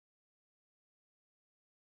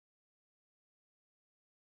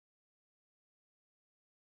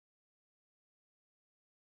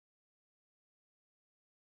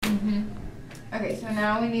Okay, so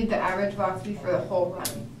now we need the average velocity for the whole run.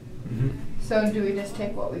 Mm-hmm. So do we just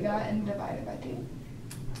take what we got and divide it by 2?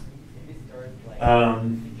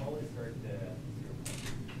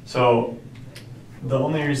 So the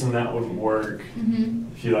only reason that would work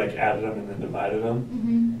Mm-hmm. if you like added them and then divided them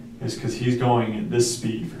Mm-hmm. is because he's going at this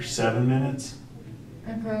speed for 7 minutes,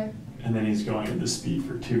 Okay. and then he's going at this speed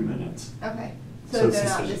for 2 minutes. Okay. So So it's they're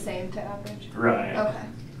not just- the same to average? Right. Okay.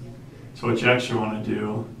 So what you actually want to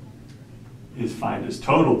do is find his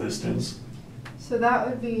total distance. So that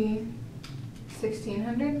would be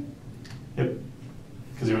 1,600? Yep.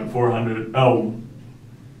 Because he went 400. Oh.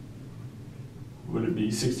 Would it be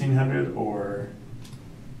 1,600 or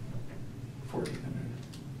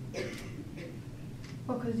 1,400?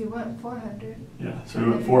 Well, because you went 400. Yeah, so he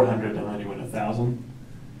went 400 and then he went 1,000.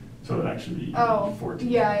 So it would actually be Oh, 14.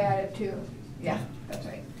 yeah, I added 2. Yeah, that's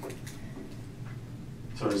right.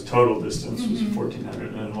 So his total distance was Mhm. 1,400,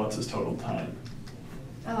 and then what's his total time?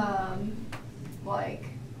 Like,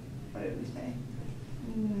 what did we say?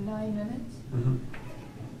 9 minutes? Mm-hmm.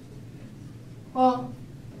 Well,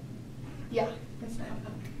 yeah, it's 9.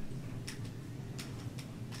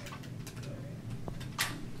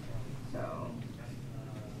 So,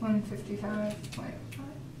 155.5.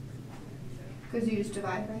 Because you just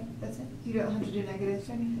divide, right? That's it? You don't have to do negatives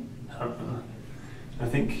or anything? I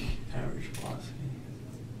think average velocity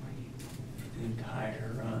for the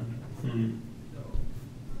entire run.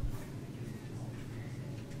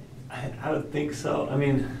 I would think so. I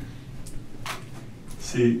mean,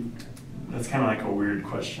 see, that's kind of like a weird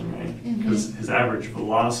question, right? Because his average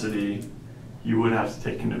velocity, you would have to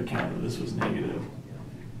take into account that this was negative,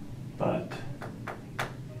 but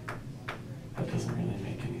that doesn't really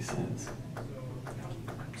make any sense.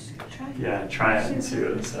 Try. Yeah, try it and see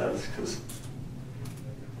what it says, because.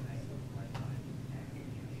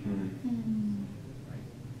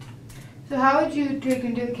 So how would you take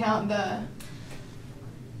into account the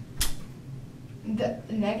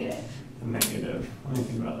negative? The negative. What do you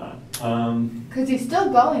think about that? Because he's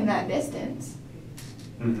still going that distance.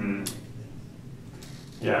 Mm-hmm.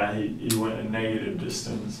 Yeah, he went a negative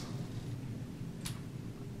distance.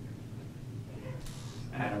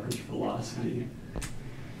 Average velocity.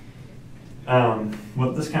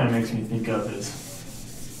 What this kind of makes me think of is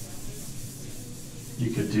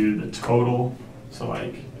you could do the total, so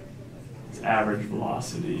like it's average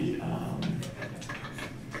velocity,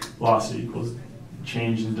 velocity equals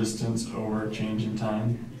change in distance over change in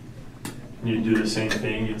time. And you'd do the same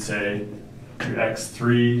thing, you'd say your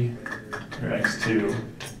x3, your x2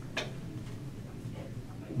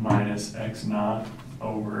 minus x naught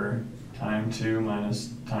over time 2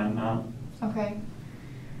 minus time naught. Okay.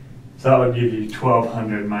 So that would give you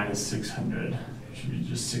 1,200 minus 600. Should be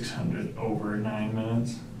just 600 over 9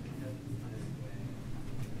 minutes.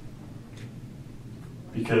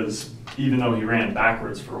 Because even though he ran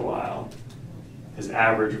backwards for a while, his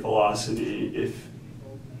average velocity, if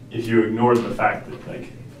you ignored the fact that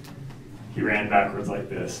like he ran backwards like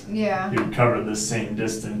this, Yeah. he would cover this same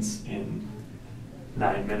distance in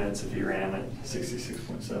 9 minutes if he ran at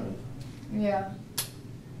 66.7. Yeah.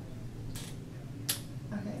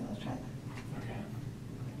 Okay, let's try that. Okay.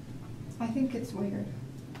 I think it's weird.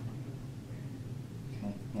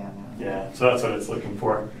 Okay, yeah. No. Yeah, so that's what it's looking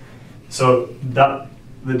for. So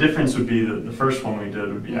the difference would be that the first one we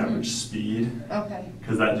did would be average speed, Okay.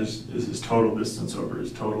 because that just is his total distance over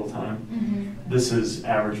his total time. Mm-hmm. This is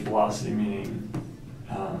average velocity, meaning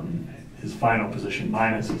his final position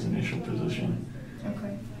minus his initial position.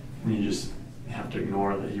 Okay. And you just have to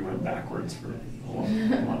ignore that he went backwards for a lot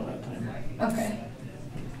of that time. Okay.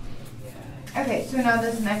 Okay, so now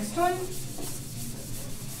this next one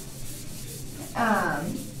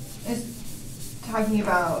is talking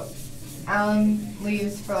about Alan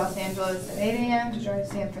leaves for Los Angeles at 8 a.m. to drive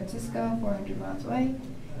to San Francisco, 400 miles away.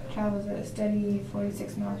 Travels at a steady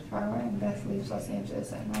 46 miles per hour, and Beth leaves Los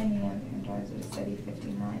Angeles at 9 a.m. and drives at a steady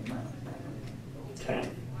 59 miles per hour. Okay.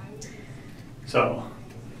 So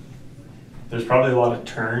there's probably a lot of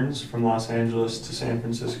turns from Los Angeles to San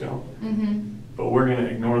Francisco, Mm-hmm. but we're going to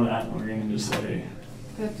ignore that and we're going to just say,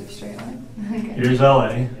 Go to a straight line. Okay. here's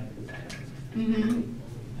LA, Mm-hmm.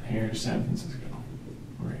 here's San Francisco.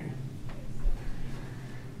 We're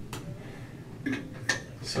here.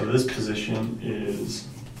 So this position is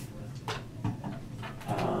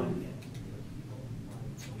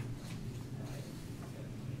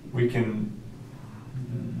we can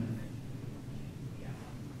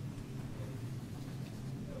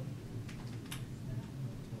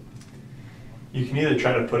you can either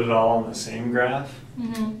try to put it all on the same graph,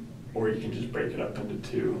 Mm-hmm. or you can just break it up into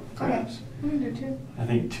 2 graphs. Okay. We can do 2. I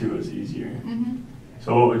think 2 is easier. Mm-hmm.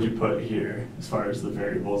 So what would you put here as far as the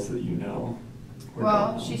variables that you know? or Well,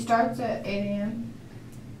 don't know? she starts at 8 a.m.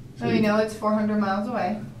 So So we you- know it's 400 miles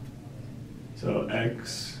away. So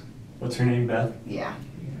X, what's her name, Beth? Yeah.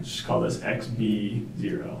 Let's just call this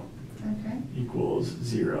XB0 Okay. equals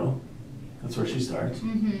 0. That's where she starts.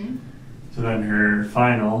 Mm-hmm. So then her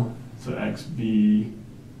final, so XB1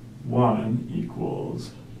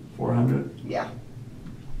 equals 400. Yeah.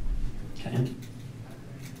 Okay.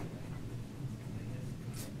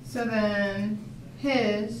 So then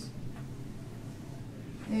his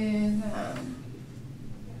is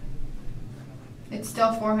it's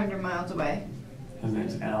still 400 miles away. His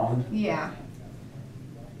name's Alan. Yeah.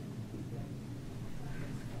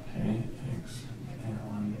 Okay. X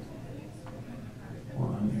Alan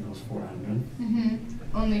 1 equals 400. Mm-hmm.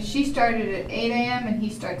 Only she started at 8 a.m. and he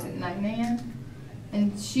starts at 9 a.m.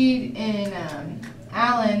 And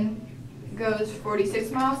Alan goes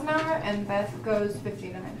 46 miles an hour and Beth goes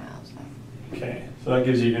 59 miles an hour. Okay. So that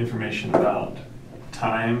gives you information about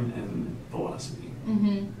time and velocity.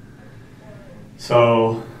 Mm-hmm.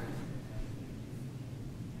 So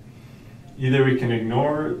either we can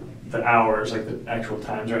ignore the hours, like the actual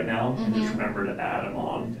times right now, and just Mhm. remember to add them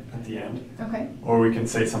on at the end. Okay. Or we can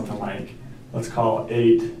say something like, let's call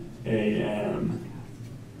 8 a.m.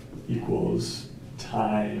 equals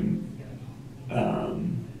time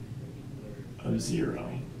of 0.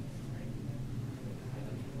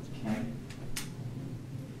 Okay.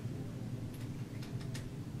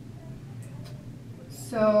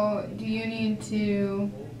 So do you need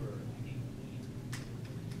to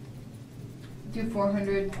do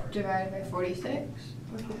 400 divided by 46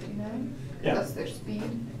 or 59? Yeah. That's their speed.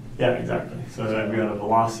 Yeah, exactly. So then we got a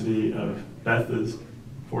velocity of Beth is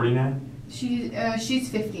 49 She's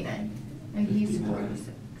 59 and he's 59. 46.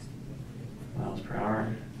 miles per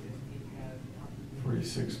hour.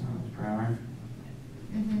 46 miles per hour.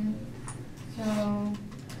 Mm-hmm. So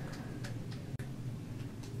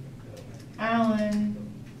Alan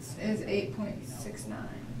is 8.69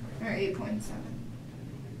 or 8.7.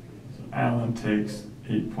 So Alan takes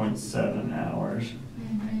 8.7 hours.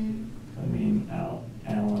 Mm-hmm. I mean,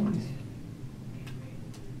 Alan's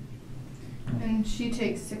And she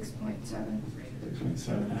takes 6.7.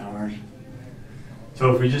 6.7 hours.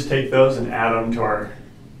 So if we just take those and add them to our,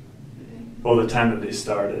 well, the time that they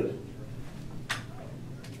started.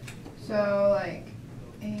 So like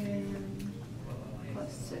 8 a.m.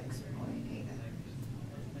 plus 6.8.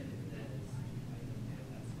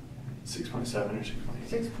 6.7 or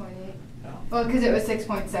 6.8? 6.8. No. Well, because it was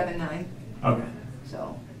 6.79. Okay.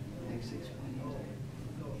 So like 6.8.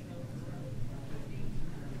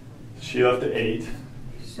 She left at 8.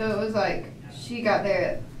 So it was like she got there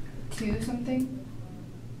at 2 something.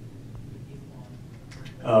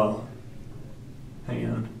 Oh. Hang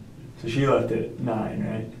on. So she left at 9,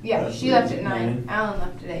 right? Yeah, Beth she left leaves at 9. Alan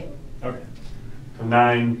left at 8. Okay. So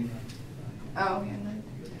 9 Oh, yeah, 9.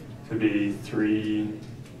 could be 3.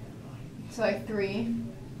 So like 3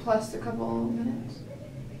 plus a couple minutes.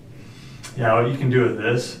 Yeah, what you can do with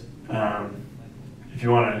this, if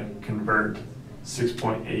you want to convert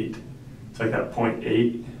 6.8, it's like that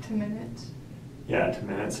 0.8, 2 minutes. yeah, to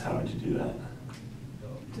minutes, how would you do that?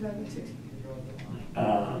 Divided by 6.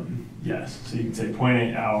 Yes, so you can say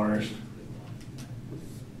 0.8 hours,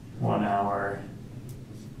 1 hour,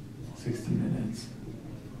 60 minutes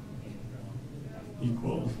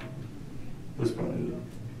equals, this is probably the.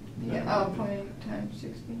 Yeah, oh, 0.8 times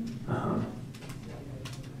 60.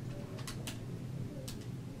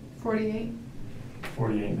 48.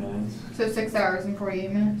 48 minutes. So 6 hours and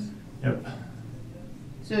 48 minutes. Yep,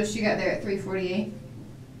 So she got there at 3:48.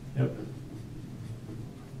 yep.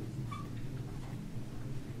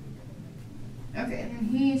 Okay, and then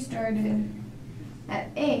he started at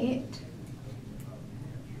 8.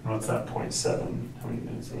 What's that 0.7? How many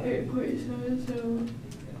minutes is that? 8.7, so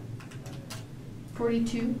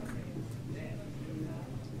 42.